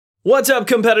What's up,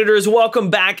 competitors?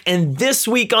 Welcome back. And this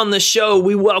week on the show,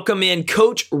 we welcome in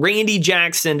Coach Randy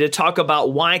Jackson to talk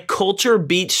about why culture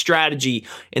beats strategy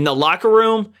in the locker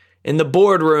room, in the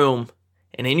boardroom,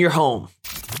 and in your home.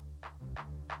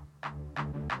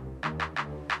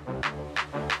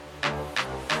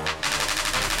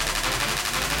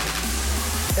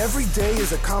 Every day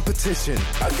is a competition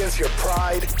against your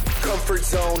pride, comfort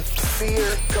zone,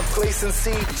 fear,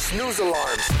 complacency, snooze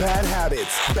alarms, bad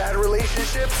habits, bad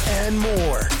relationships, and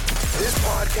more. This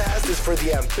podcast is for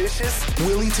the ambitious,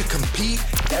 willing to compete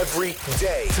every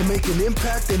day to make an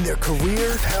impact in their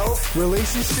career, health,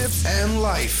 relationships, and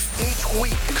life. Each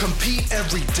week, Compete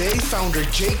Every Day founder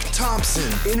Jake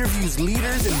Thompson interviews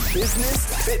leaders in business,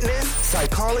 fitness,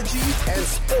 psychology, and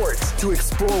sports to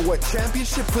explore what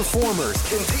championship performers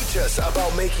can teach us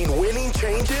about making winning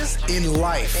changes in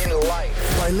life.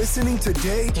 By listening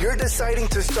today, you're deciding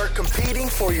to start competing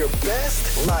for your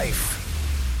best life.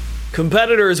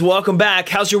 Competitors, welcome back.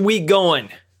 How's your week going?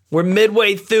 We're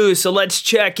midway through, so let's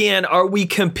check in. Are we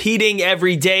competing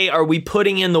every day? Are we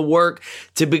putting in the work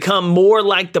to become more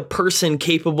like the person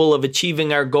capable of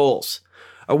achieving our goals?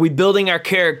 Are we building our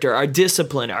character, our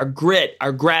discipline, our grit,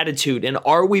 our gratitude, and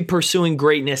are we pursuing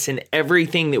greatness in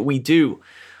everything that we do?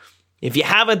 If you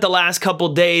haven't the last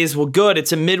couple days, well, good.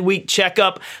 It's a midweek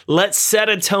checkup. Let's set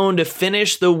a tone to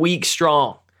finish the week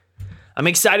strong. I'm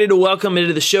excited to welcome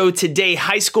into the show today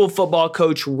high school football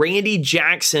coach Randy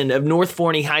Jackson of North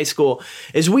Forney High School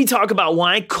as we talk about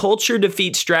why culture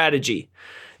defeats strategy.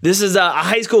 This is a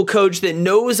high school coach that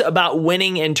knows about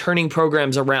winning and turning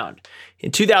programs around.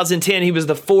 In 2010, he was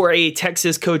the 4A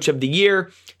Texas Coach of the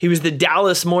Year. He was the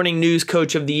Dallas Morning News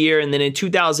Coach of the Year. And then in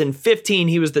 2015,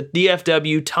 he was the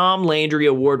DFW Tom Landry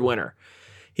Award winner.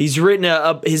 He's written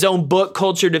his own book,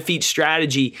 Culture Defeats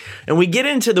Strategy, and we get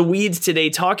into the weeds today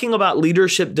talking about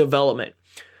leadership development.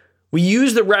 We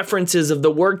use the references of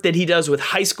the work that he does with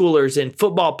high schoolers and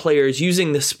football players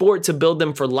using the sport to build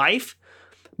them for life,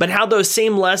 but how those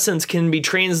same lessons can be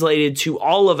translated to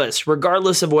all of us,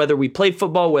 regardless of whether we play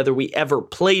football, whether we ever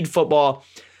played football,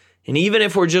 and even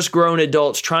if we're just grown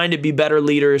adults trying to be better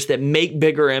leaders that make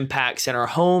bigger impacts in our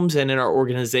homes and in our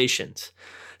organizations.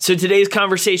 So today's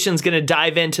conversation is going to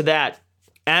dive into that.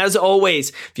 As always,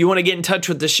 if you want to get in touch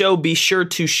with the show, be sure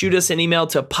to shoot us an email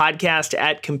to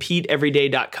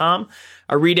podcast@competeeveryday.com.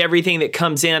 I read everything that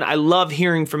comes in. I love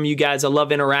hearing from you guys. I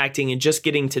love interacting and just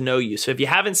getting to know you. So if you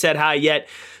haven't said hi yet,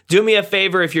 do me a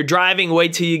favor. If you're driving,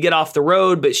 wait till you get off the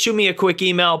road, but shoot me a quick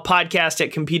email,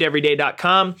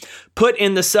 podcast@competeeveryday.com. Put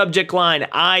in the subject line,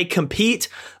 I compete.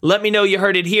 Let me know you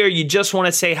heard it here. You just want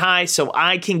to say hi so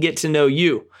I can get to know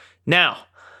you. Now,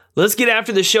 let's get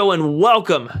after the show and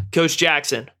welcome Coach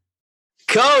Jackson.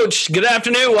 Coach, good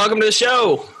afternoon. Welcome to the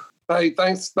show. Hey,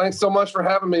 thanks so much for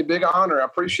having me. Big honor. I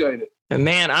appreciate it. And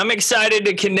man, I'm excited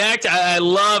to connect. I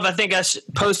think I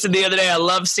posted the other day, I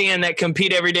love seeing that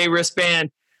Compete Everyday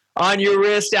wristband on your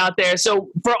wrist out there. So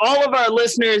for all of our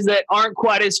listeners that aren't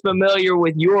quite as familiar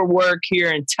with your work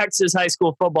here in Texas high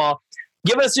school football,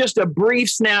 give us just a brief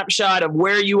snapshot of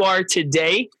where you are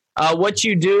today, what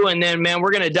you do, and then, man,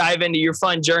 we're going to dive into your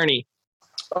fun journey.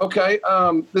 Okay.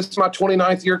 This is my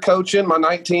 29th year coaching, my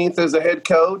 19th as a head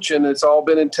coach, and it's all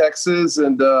been in Texas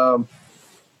and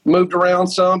moved around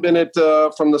some. Been at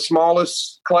from the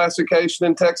smallest classification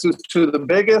in Texas to the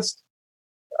biggest.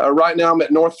 Right now I'm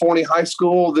at North Forney High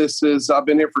School. I've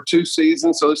been here for 2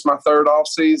 seasons, so this is my 3rd off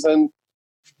season.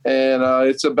 And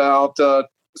it's about a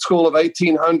school of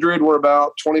 1,800. We're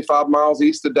about 25 miles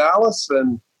east of Dallas,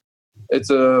 and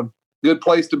it's a good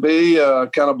place to be,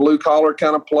 kind of blue collar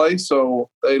kind of place.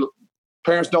 So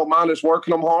parents don't mind us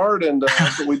working them hard, and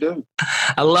that's what we do.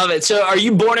 I love it. So are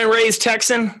you born and raised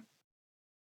Texan?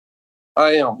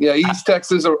 I am. Yeah. East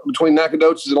Texas, between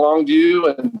Nacogdoches and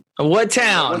Longview. And what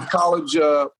town?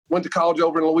 Went to college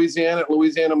over in Louisiana at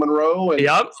Louisiana Monroe. And,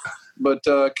 yep. But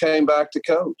came back to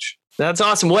coach. That's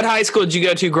awesome. What high school did you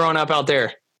go to growing up out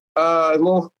there? A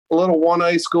little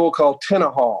 1A school called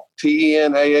Tenaha,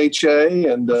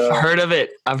 Tenaha, and I've heard of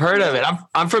it.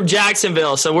 I'm from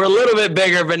Jacksonville, so we're a little bit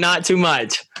bigger, but not too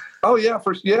much. Oh yeah,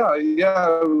 we're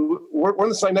in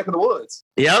the same neck of the woods.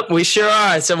 Yep, we sure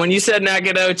are. So when you said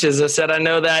Nacogdoches, I said I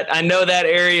know that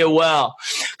area well.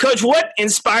 Coach, what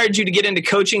inspired you to get into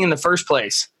coaching in the first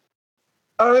place?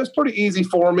 It was pretty easy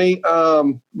for me.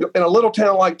 In a little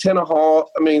town like Tenaha,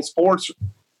 I mean, sports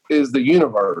is the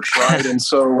universe, right? And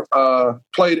so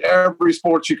played every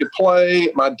sport you could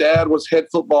play. My dad was head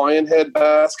football and head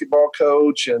basketball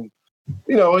coach. And,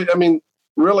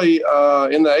 really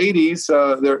in the 80s,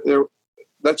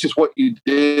 that's just what you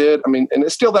did. I mean, and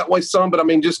it's still that way some, but I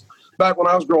mean, just back when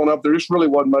I was growing up, there just really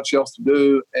wasn't much else to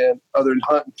do, and other than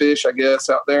hunt and fish, I guess,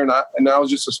 out there. And I was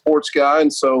just a sports guy,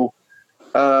 and so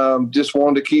just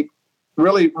wanted to keep.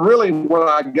 Really, when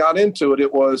I got into it,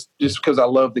 it was just because I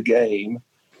loved the game,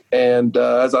 and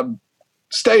as I've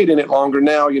stayed in it longer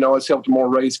now, it's helped more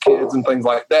raise kids and things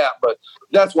like that. But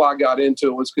that's why I got into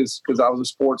it, was because I was a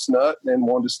sports nut and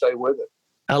wanted to stay with it.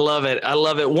 I love it.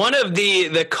 One of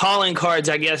the calling cards,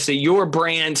 I guess, that your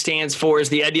brand stands for is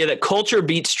the idea that culture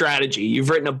beats strategy. You've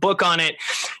written a book on it.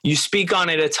 You speak on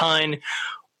it a ton.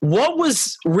 What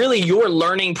was really your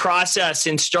learning process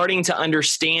in starting to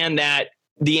understand that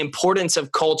the importance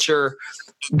of culture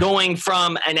going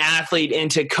from an athlete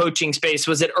into coaching space?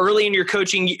 Was it early in your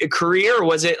coaching career, or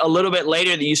was it a little bit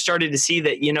later that you started to see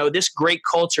that, this great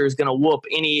culture is going to whoop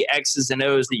any X's and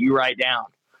O's that you write down?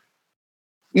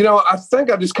 I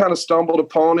think I just kind of stumbled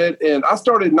upon it, and I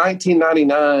started in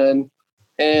 1999,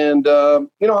 and, I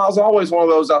was always one of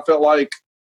those, I felt like,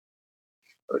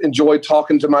 enjoyed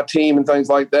talking to my team and things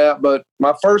like that. But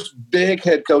my first big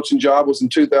head coaching job was in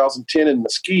 2010 in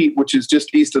Mesquite, which is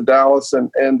just east of Dallas.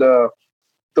 And the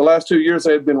last 2 years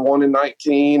I had been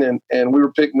 1-19, and we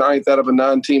were picked 9th out of a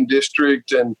 9-team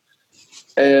district. And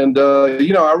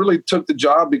I really took the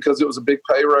job because it was a big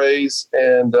pay raise,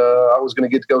 and I was going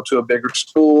to get to go to a bigger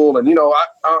school. And,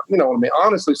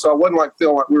 honestly, so I wasn't like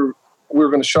feeling like we were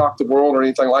going to shock the world or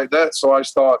anything like that. So I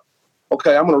just thought,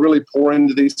 okay, I'm going to really pour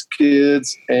into these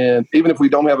kids, and even if we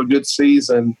don't have a good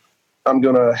season, I'm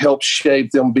going to help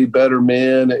shape them be better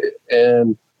men.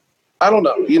 And I don't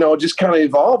know, it just kind of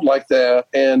evolved like that.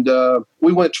 And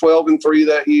we went 12-3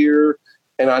 that year,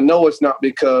 and I know it's not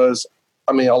because,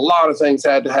 a lot of things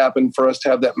had to happen for us to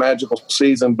have that magical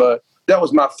season, but that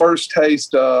was my first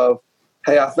taste of,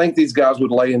 hey, I think these guys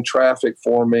would lay in traffic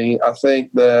for me. I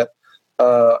think that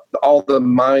all the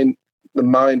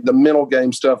mental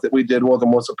game stuff that we did with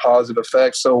them was a positive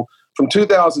effect. So from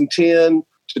 2010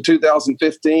 to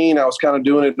 2015, I was kind of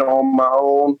doing it on my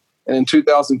own. And in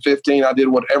 2015, I did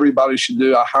what everybody should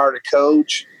do. I hired a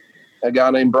coach, a guy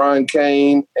named Brian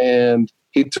Kane, and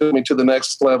he took me to the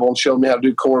next level and showed me how to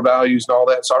do core values and all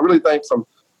that. So I really think from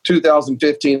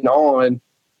 2015 on,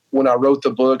 when I wrote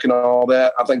the book and all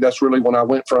that, I think that's really when I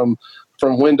went from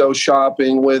window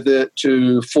shopping with it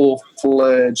to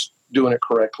full-fledged doing it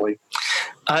correctly.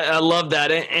 I love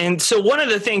that. And so one of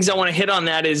the things I want to hit on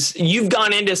that is you've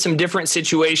gone into some different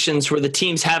situations where the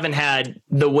teams haven't had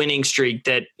the winning streak,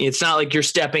 that it's not like you're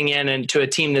stepping in into a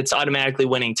team that's automatically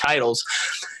winning titles.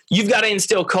 You've got to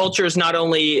instill cultures, not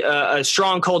only a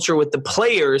strong culture with the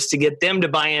players to get them to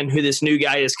buy in who this new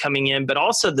guy is coming in, but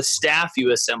also the staff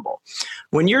you assemble.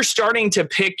 When you're starting to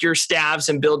pick your staffs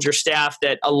and build your staff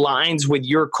that aligns with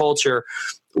your culture,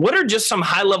 what are just some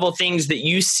high-level things that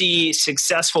you see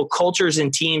successful cultures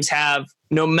and teams have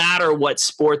no matter what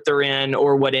sport they're in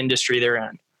or what industry they're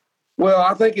in? Well,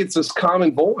 I think it's this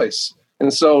common voice.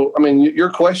 And so, your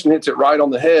question hits it right on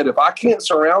the head. If I can't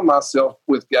surround myself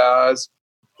with guys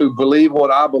who believe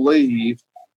what I believe,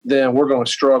 then we're going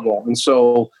to struggle. And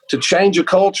so to change a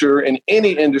culture in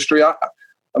any industry, I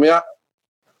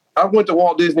went to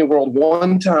Walt Disney World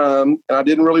one time, and I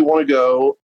didn't really want to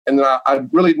go. And I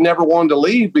really never wanted to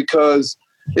leave because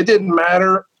it didn't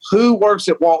matter who works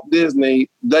at Walt Disney.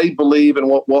 They believe in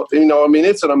what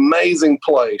it's an amazing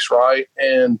place, right?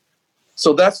 And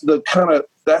so that's the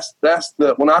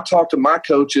when I talk to my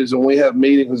coaches and we have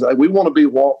meetings, we want to be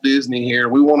Walt Disney here.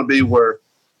 We want to be where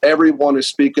everyone is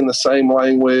speaking the same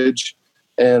language.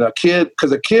 And a kid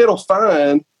will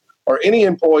find, or any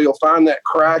employee will find that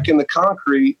crack in the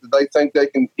concrete that they think they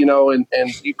can,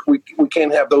 we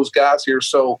can't have those guys here.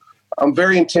 So I'm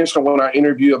very intentional when I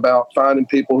interview about finding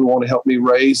people who want to help me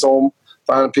raise them,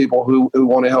 finding people who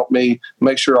want to help me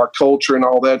make sure our culture and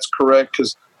all that's correct.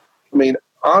 Because,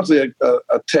 honestly,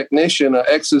 a technician, an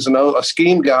X's and O's, a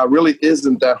scheme guy really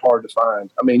isn't that hard to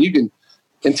find.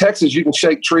 In Texas, you can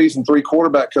shake trees and 3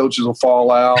 quarterback coaches will fall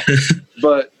out.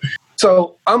 But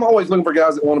so I'm always looking for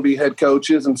guys that want to be head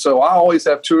coaches. And so I always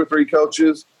have 2 or 3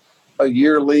 coaches a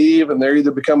year leave, and they're either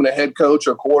becoming a head coach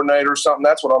or coordinator or something.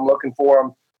 That's what I'm looking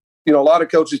for. A lot of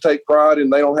coaches take pride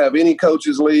in they don't have any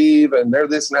coaches leave and they're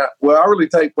this and that. Well, I really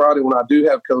take pride in when I do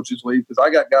have coaches leave because I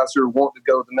got guys who are wanting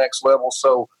to go to the next level.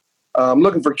 So I'm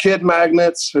looking for kid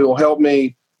magnets who will help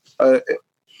me uphold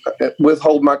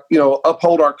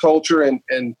our culture and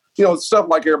stuff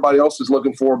like everybody else is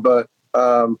looking for. But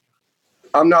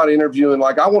I'm not interviewing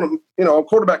like I want to. A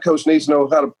quarterback coach needs to know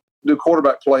how to do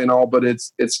quarterback play and all, but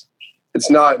it's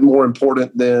not more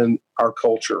important than our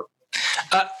culture.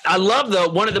 I love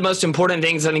one of the most important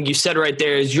things I think you said right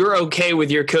there is you're okay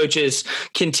with your coaches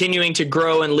continuing to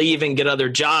grow and leave and get other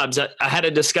jobs. I had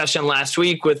a discussion last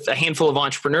week with a handful of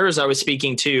entrepreneurs I was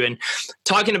speaking to and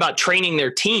talking about training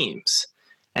their teams.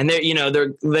 And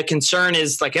the concern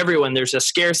is, like everyone, there's a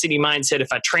scarcity mindset.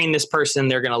 If I train this person,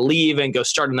 they're going to leave and go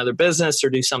start another business or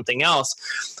do something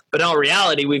else. But in all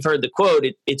reality, we've heard the quote,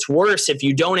 it's worse if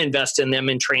you don't invest in them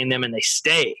and train them and they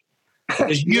stay.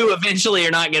 Because you eventually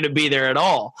are not going to be there at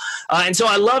all. And so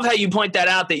I love how you point that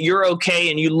out, that you're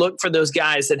okay and you look for those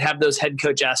guys that have those head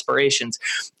coach aspirations.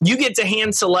 You get to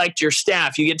hand select your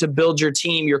staff. You get to build your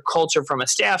team, your culture from a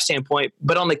staff standpoint.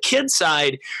 But on the kids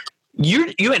side,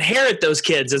 you inherit those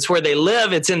kids. It's where they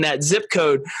live. It's in that zip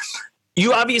code.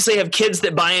 You obviously have kids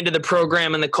that buy into the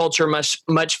program and the culture much,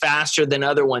 much faster than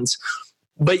other ones.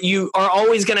 But you are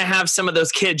always going to have some of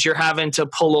those kids you're having to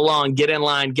pull along, get in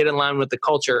line with the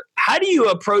culture. How do you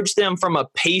approach them from a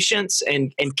patience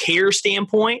and care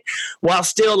standpoint while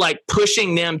still like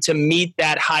pushing them to meet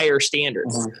that higher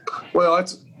standards? Mm-hmm. Well,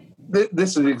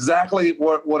 this is exactly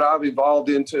what I've evolved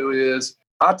into is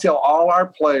I tell all our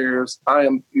players, I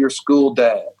am your school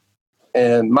dad.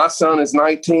 And my son is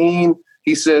 19.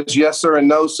 He says yes, sir, and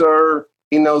no, sir.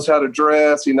 He knows how to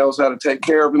dress. He knows how to take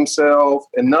care of himself.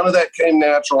 And none of that came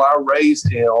natural. I raised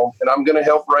him, and I'm going to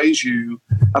help raise you.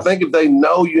 I think if they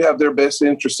know you have their best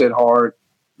interest at heart,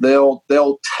 they'll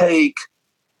take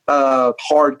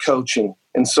hard coaching.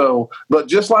 And so, but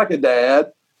just like a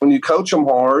dad, when you coach them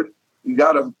hard, you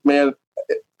got to, man,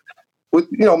 with,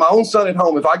 my own son at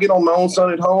home, if I get on my own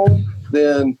son at home,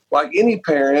 then like any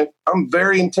parent, I'm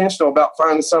very intentional about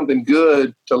finding something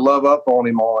good to love up on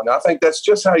him on. I think that's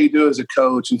just how you do as a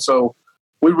coach. And so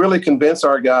we really convince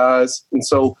our guys. And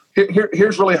so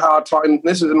here's really how I talk. And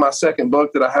this is in my second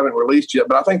book that I haven't released yet,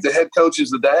 but I think the head coach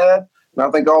is the dad. And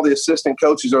I think all the assistant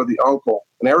coaches are the uncle.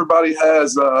 And everybody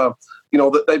has,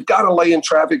 they've got to lay in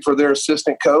traffic for their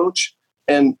assistant coach.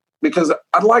 And because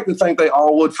I'd like to think they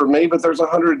all would for me, but there's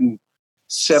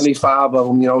 175 of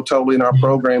them, totally in our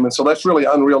program. And so that's really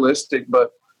unrealistic.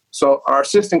 But so our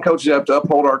assistant coaches have to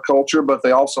uphold our culture, but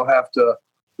they also have to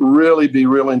really be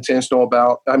real intentional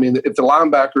about, if the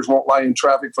linebackers won't lie in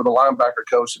traffic for the linebacker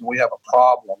coach, then we have a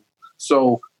problem.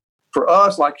 So for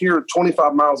us, like here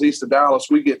 25 miles east of Dallas,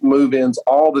 we get move-ins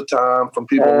all the time from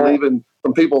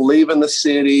people leaving the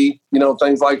city,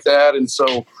 things like that. And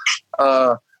so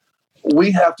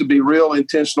we have to be real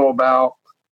intentional about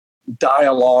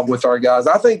dialogue with our guys.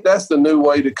 I think that's the new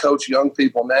way to coach young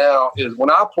people now is when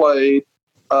I played,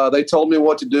 they told me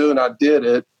what to do and I did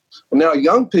it. And now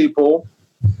young people,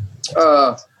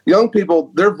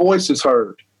 their voice is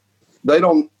heard. They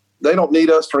don't need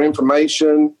us for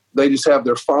information. They just have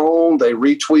their phone. They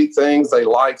retweet things. They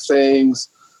like things.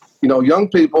 Young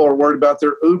people are worried about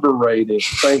their Uber rating,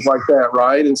 things like that,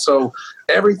 right? And so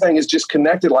everything is just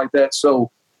connected like that. So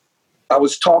I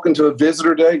was talking to a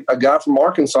visitor today. A guy from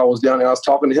Arkansas was down there. I was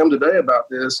talking to him today about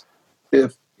this.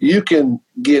 If you can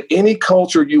get any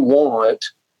culture you want,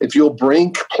 if you'll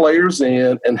bring players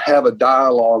in and have a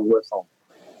dialogue with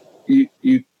them,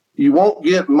 you won't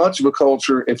get much of a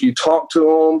culture if you talk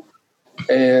to them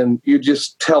and you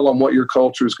just tell them what your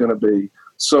culture is going to be.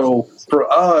 So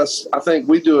for us, I think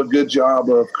we do a good job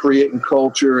of creating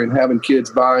culture and having kids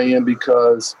buy in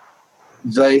because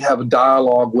they have a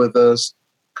dialogue with us.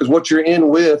 Because what you're in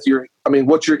with,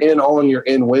 what you're in on, you're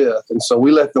in with. And so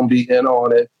we let them be in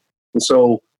on it. And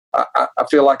so I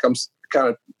feel like I'm kind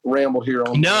of rambled here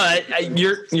on. No,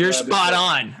 you're spot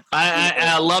on.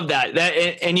 I love that.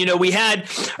 We had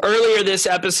earlier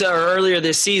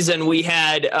this season, we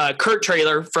had Kurt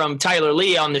Traylor from Tyler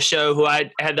Lee on the show, who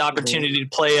I had the opportunity to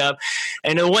play up.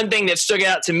 And the one thing that stuck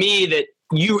out to me that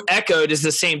you echoed is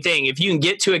the same thing. If you can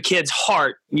get to a kid's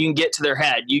heart, you can get to their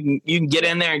head. You can get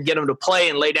in there and get them to play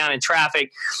and lay down in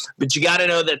traffic, but you got to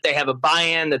know that they have a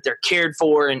buy-in, that they're cared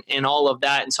for, and all of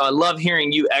that. And so I love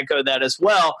hearing you echo that as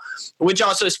well, which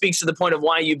also speaks to the point of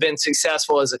why you've been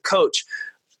successful as a coach.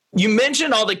 You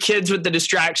mentioned all the kids with the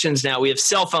distractions now. We have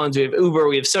cell phones, we have Uber,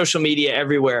 we have social media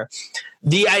everywhere.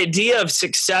 The idea of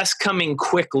success coming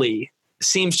quickly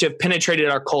seems to have penetrated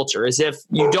our culture, as if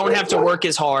you don't have to work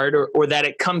as hard or that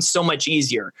it comes so much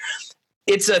easier.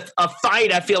 It's a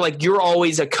fight I feel like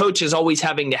a coach is always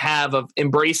having to have of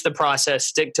embrace the process,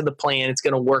 stick to the plan. It's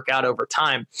going to work out over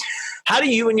time. How do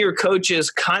you and your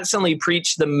coaches constantly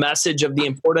preach the message of the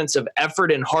importance of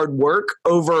effort and hard work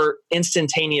over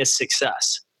instantaneous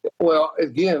success? Well,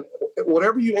 again,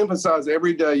 whatever you emphasize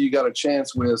every day, you got a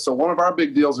chance with. So one of our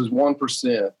big deals is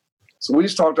 1%. So we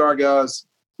just talk to our guys,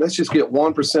 let's just get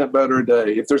 1% better a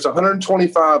day. If there's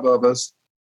 125 of us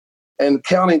and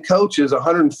counting coaches,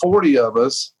 140 of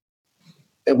us,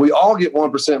 and we all get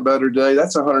 1% better today,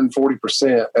 that's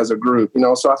 140% as a group,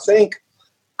 So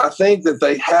I think that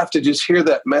they have to just hear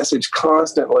that message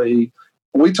constantly.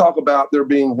 We talk about there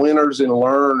being winners and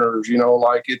learners,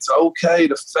 like it's okay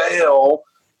to fail.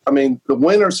 I mean, the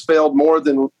winners failed more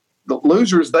than the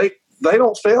losers. They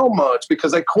don't fail much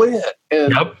because they quit.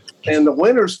 And the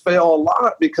winners fail a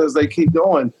lot because they keep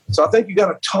going. So I think you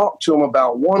got to talk to them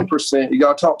about 1%. You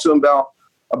got to talk to them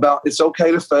about it's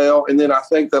okay to fail. And then I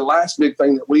think the last big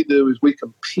thing that we do is we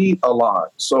compete a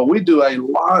lot. So we do a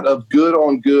lot of good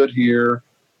on good here.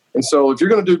 And so if you're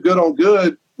going to do good on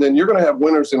good, then you're going to have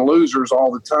winners and losers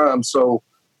all the time. So,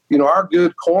 our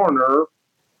good corner,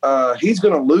 he's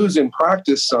going to lose in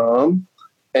practice some,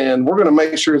 and we're going to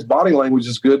make sure his body language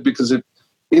is good because if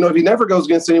he never goes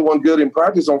against anyone good in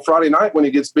practice, on Friday night when he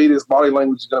gets beat, his body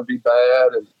language is going to be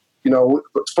bad. And,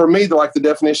 for me, the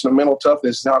definition of mental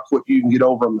toughness is how quick you can get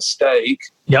over a mistake.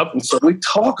 Yep. And so we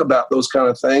talk about those kind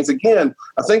of things. Again,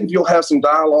 I think if you'll have some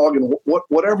dialogue and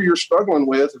whatever you're struggling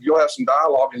with, if you'll have some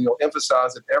dialogue and you'll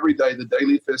emphasize it every day, the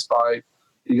daily fist fight,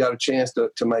 you got a chance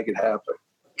to make it happen.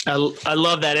 I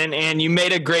love that. And you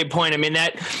made a great point. I mean,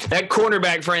 that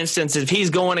quarterback, for instance, if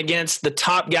he's going against the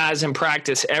top guys in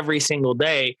practice every single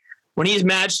day, when he's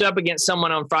matched up against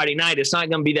someone on Friday night, it's not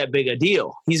going to be that big a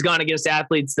deal. He's gone against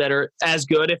athletes that are as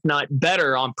good, if not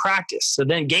better, on practice. So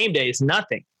then game day is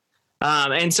nothing.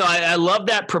 And so I love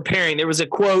that preparing. There was a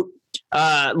quote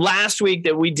last week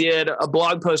that we did a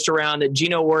blog post around that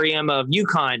Gino Auriemma of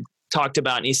UConn talked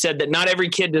about. And he said that not every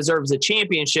kid deserves a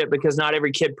championship because not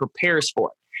every kid prepares for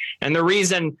it. And the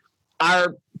reason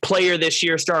our player this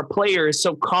year, star player, is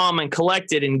so calm and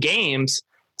collected in games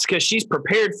is because she's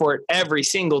prepared for it every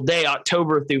single day,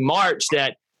 October through March,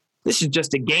 that this is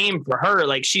just a game for her.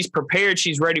 Like, she's prepared,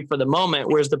 she's ready for the moment,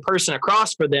 whereas the person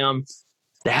across for them,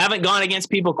 they haven't gone against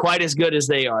people quite as good as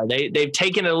they are. They've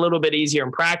taken it a little bit easier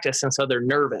in practice, and so they're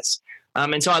nervous.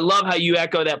 And so I love how you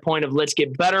echo that point of let's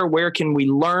get better. Where can we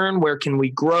learn? Where can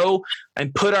we grow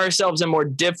and put ourselves in more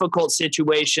difficult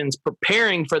situations,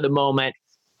 preparing for the moment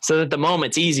so that the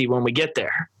moment's easy when we get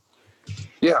there?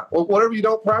 Yeah. Well, whatever you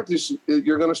don't practice,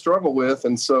 you're going to struggle with.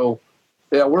 And so,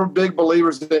 yeah, we're big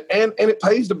believers that, and it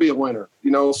pays to be a winner,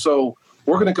 so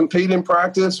we're going to compete in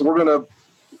practice. We're going to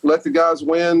let the guys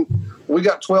win. We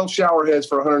got 12 shower heads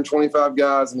for 125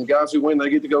 guys, and the guys who win, they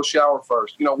get to go shower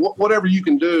first. Whatever you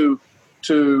can do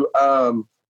to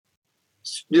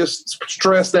just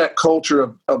stress that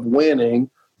culture of winning.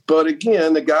 But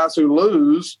again, the guys who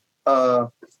lose,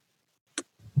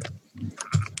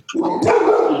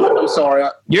 sorry.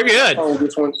 You're good.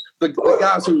 The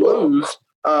guys who lose,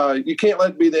 you can't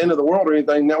let it be the end of the world or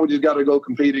anything. Now we just got to go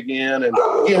compete again. And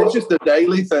again, it's just a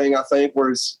daily thing, I think,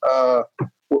 where it's,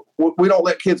 we don't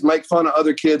let kids make fun of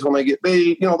other kids when they get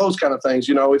beat, those kind of things.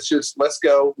 It's just, let's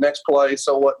go, next play,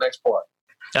 so what, next play.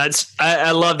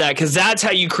 I love that, because that's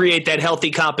how you create that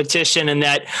healthy competition and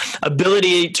that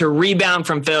ability to rebound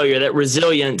from failure, that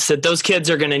resilience that those kids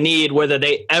are going to need, whether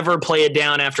they ever play it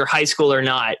down after high school or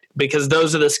not, because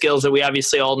those are the skills that we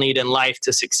obviously all need in life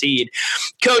to succeed.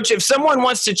 Coach, if someone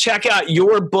wants to check out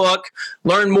your book,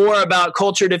 learn more about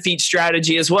Culture Defeat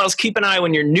Strategy, as well as keep an eye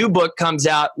when your new book comes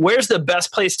out, where's the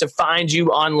best place to find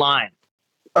you online?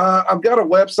 I've got a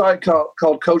website called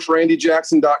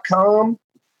CoachRandyJackson.com.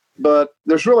 But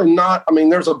there's really not,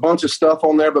 there's a bunch of stuff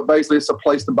on there, but basically it's a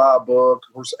place to buy a book.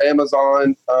 Of course,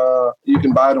 Amazon, you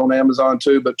can buy it on Amazon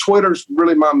too. But Twitter's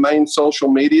really my main social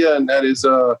media, and that is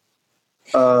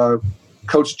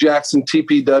Coach Jackson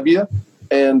TPW.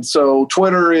 And so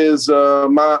Twitter is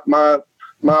my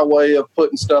way of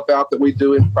putting stuff out that we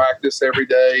do in practice every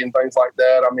day and things like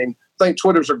that. I think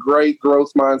Twitter's a great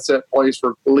growth mindset place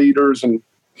for leaders and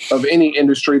of any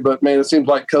industry. But, man, it seems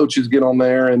like coaches get on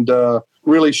there and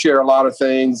really share a lot of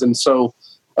things. And so,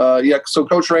 so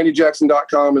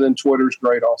CoachRandyJackson.com, and then Twitter's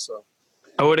great also.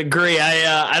 I would agree.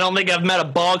 I don't think I've met a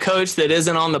ball coach that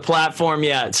isn't on the platform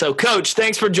yet. So, Coach,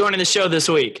 thanks for joining the show this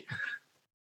week.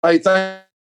 Hey,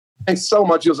 thanks so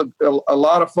much. It was a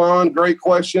lot of fun, great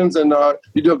questions, and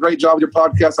you do a great job with your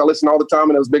podcast. I listen all the time,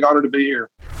 and it was a big honor to be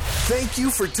here. Thank you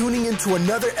for tuning into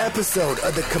another episode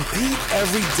of the Compete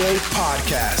Everyday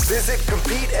Podcast. Visit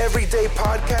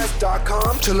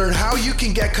CompeteEverydayPodcast.com to learn how you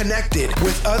can get connected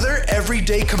with other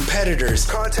everyday competitors,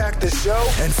 contact the show,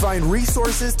 and find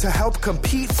resources to help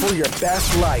compete for your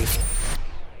best life.